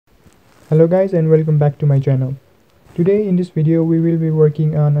Hello guys, and welcome back to my channel. Today in this video we will be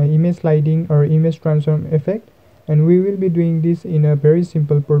working on an image sliding or image transform effect, and we will be doing this in a very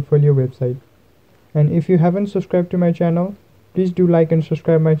simple portfolio website. And if you haven't subscribed to my channel, please do like and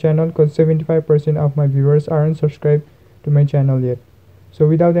subscribe my channel, because 75% of my viewers aren't subscribed to my channel yet. So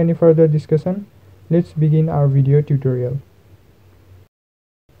without any further discussion, let's begin our video tutorial.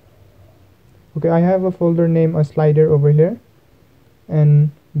 Okay, I have a folder named a slider over here,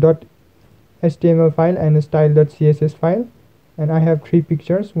 and .html file and a style.css file, and I have 3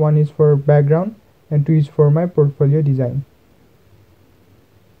 pictures. One is for background and 2 is for my portfolio design.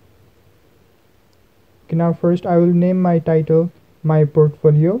 Okay, now first I will name my title my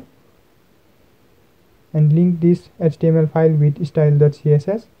portfolio and link this HTML file with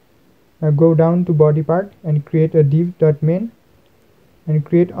style.css. Now go down to body part and create a div.main and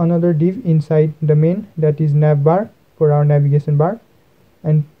create another div inside the main, that is navbar, for our navigation bar,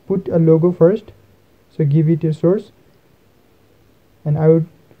 and put a logo first, so give it a source, and I would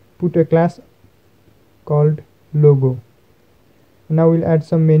put a class called logo. Now we'll add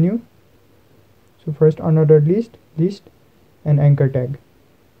some menu. So first unordered list and anchor tag.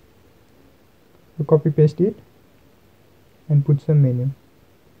 So copy paste it and put some menu.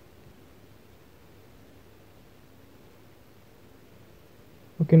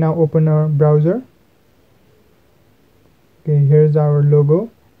 Okay, now open our browser. Okay, here's our logo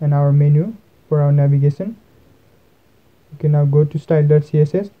and our menu for our navigation. Okay, now go to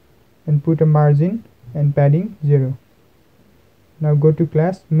style.css and put a margin and padding 0. Now go to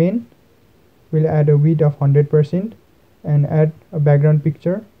class main. We'll add a width of 100% and add a background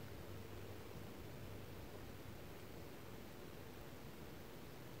picture.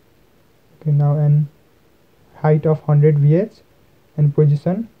 Okay, now an height of 100 VH, and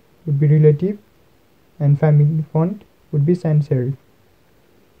position would be relative, and family font would be sans serif.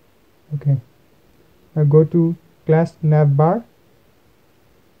 Okay, now go to class navbar.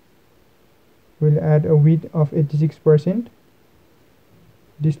 We'll add a width of 86%.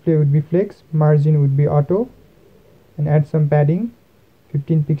 Display would be flex, margin would be auto, and add some padding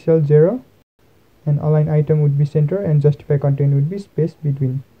 15 pixel 0, and align item would be center, and justify content would be space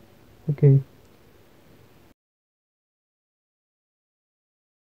between. Okay.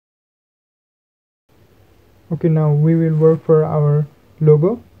 Okay, now we will work for our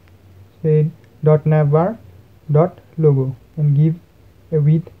logo. Say .navbar .logo and give a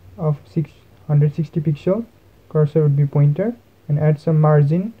width of 660 pixel. Cursor would be pointer, and add some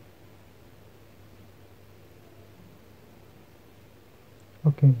margin.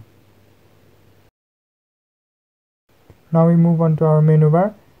 Okay. Now we move on to our menu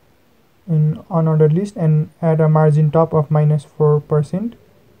bar in unordered list and add a margin top of -4%.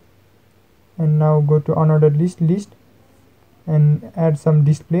 And now go to unordered list and add some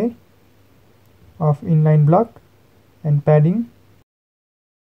display of inline block and padding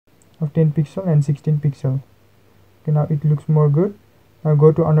of 10 pixel and 16 pixel. Okay, now it looks more good. Now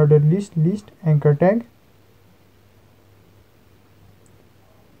go to unordered list anchor tag,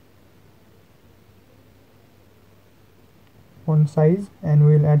 font size, and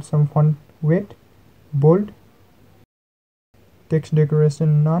we'll add some font weight, bold, text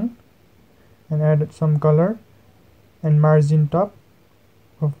decoration none, and add some color and margin top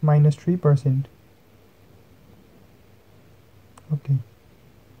of -3%. Okay,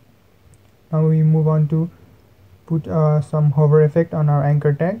 now we move on to put some hover effect on our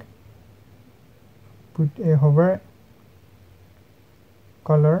anchor tag. Put a hover,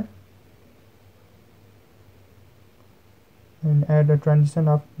 color, and add a transition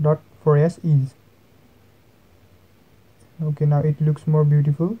of .4s ease. Okay, now it looks more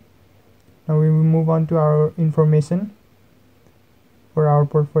beautiful. Now we will move on to our information for our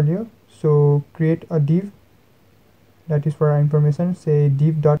portfolio. So create a div that is for our information. Say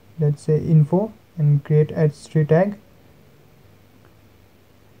div dot, let's say info, and create h3 tag,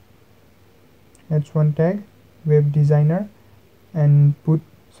 h1 tag, web designer, and put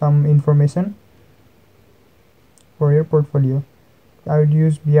some information for your portfolio. I would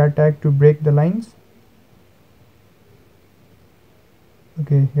use br tag to break the lines.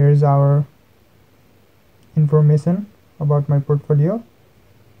 Okay, here's our information about my portfolio.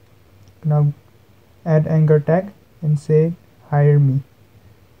 Now add anchor tag and say hire me.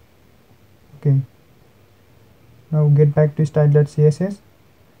 Okay, now get back to style.css,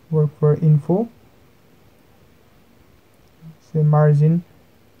 work for info, say margin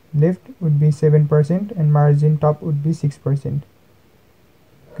left would be 7% and margin top would be 6%.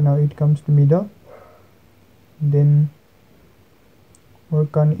 Okay, now it comes to middle, then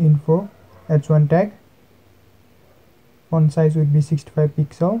work on info, h1 tag, font size would be 65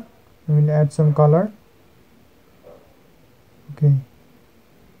 pixel, We'll add some color. Okay,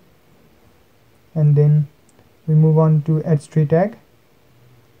 and then we move on to h3 tag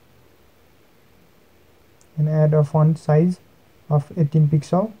and add a font size of 18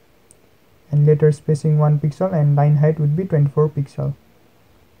 pixel and letter spacing 1 pixel and line height would be 24 pixel.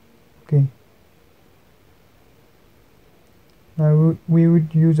 Okay, now we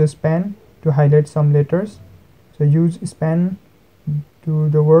would use a span to highlight some letters. So use span to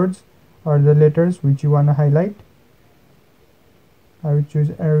the words or the letters which you want to highlight. I will choose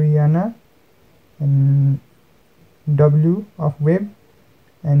Ariana and W of web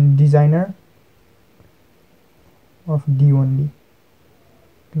and designer of D only.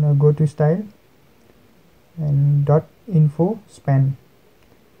 Now go to style and dot info span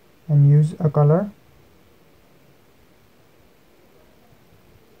and use a color.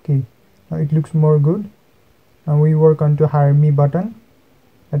 Okay, now it looks more good. Now we work on to hire me button,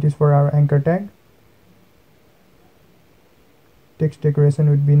 that is for our anchor tag. Text decoration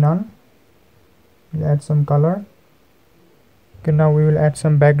would be none. We'll add some color. Okay, now we will add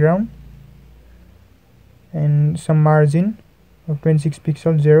some background and some margin of 26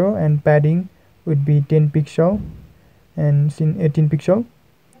 pixel 0 and padding would be 10 pixel and 18 pixel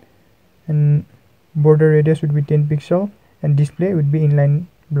and border radius would be 10 pixel and display would be inline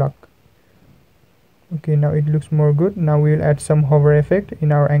block. Okay, now it looks more good. Now we will add some hover effect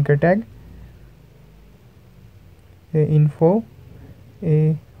in our anchor tag. Info,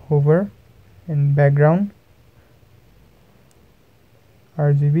 hover and background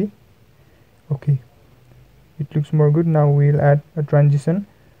RGB. Okay, it looks more good. Now we'll add a transition,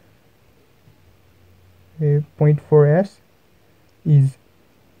 a 0.4s is.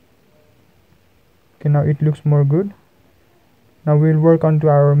 Okay, now it looks more good. Now we'll work on to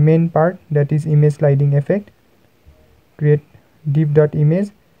our main part, that is image sliding effect. Create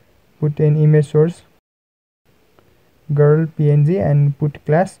div.image, put an image source girl png and put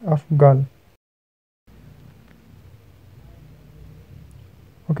class of girl.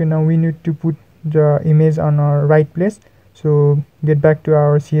 Okay, now we need to put the image on our right place. So get back to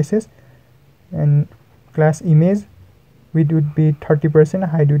our CSS and class image, width would be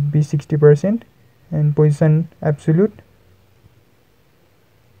 30%, height would be 60% and position absolute,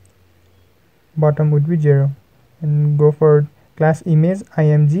 bottom would be 0 and go for class image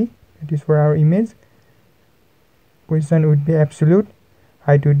img, that is for our image. Position would be absolute,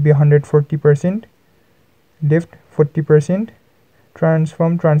 height would be 140%, depth 40%,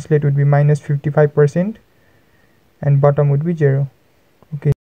 transform translate would be minus 55% and bottom would be 0.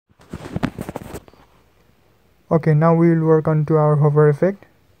 Okay. Okay, now we will work on to our hover effect.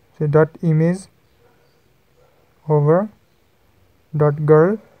 So dot image hover dot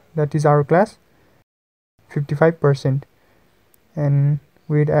girl, that is our class, 55% and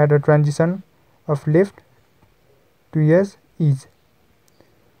we'd add a transition of left to yes is.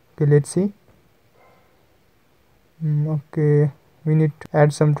 Okay, let's see. Okay, we need to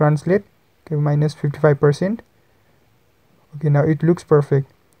add some translate. Okay, minus 55%. Okay, now it looks perfect.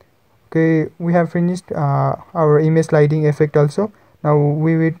 Okay, we have finished our image sliding effect also. Now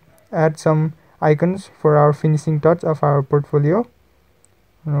we will add some icons for our finishing touch of our portfolio.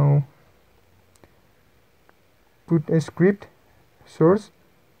 Now put a script source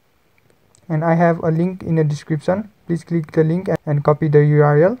and I have a link in the description. Please click the link and copy the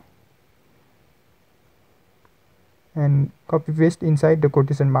URL and copy paste inside the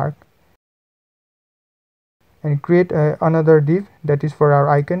quotation mark and create another div, that is for our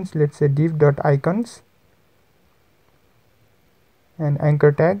icons. Let's say div.icons and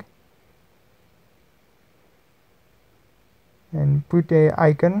anchor tag and put a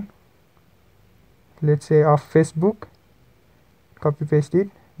icon, let's say of Facebook, copy paste it.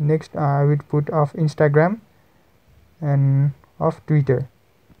 Next I would put of Instagram and of Twitter.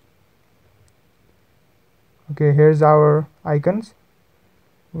 Okay, here's our icons.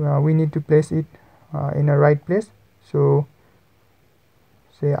 We need to place it in a right place. So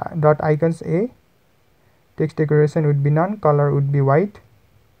say dot icons a, text decoration would be none, color would be white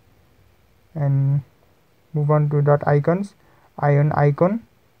and move on to dot icons ion icon.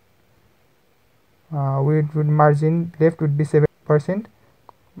 Width would margin left would be 7%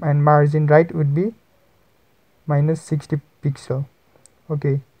 and margin right would be minus 60 pixel.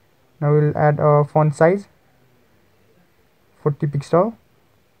 Okay, now we'll add a font size 40 pixel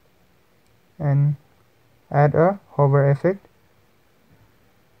and add a hover effect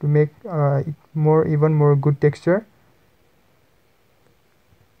to make it even more good texture.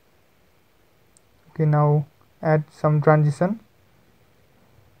 Okay, now add some transition,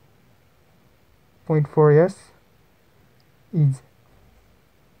 0.4s is.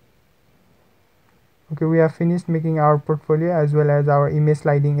 Okay, we have finished making our portfolio as well as our image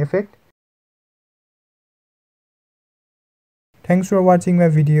sliding effect. Thanks for watching my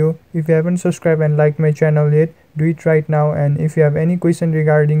video. If you haven't subscribed and liked my channel yet, do it right now, and if you have any question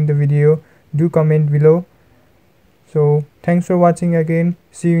regarding the video, do comment below. So thanks for watching again.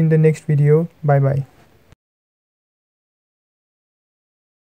 See you in the next video. Bye bye.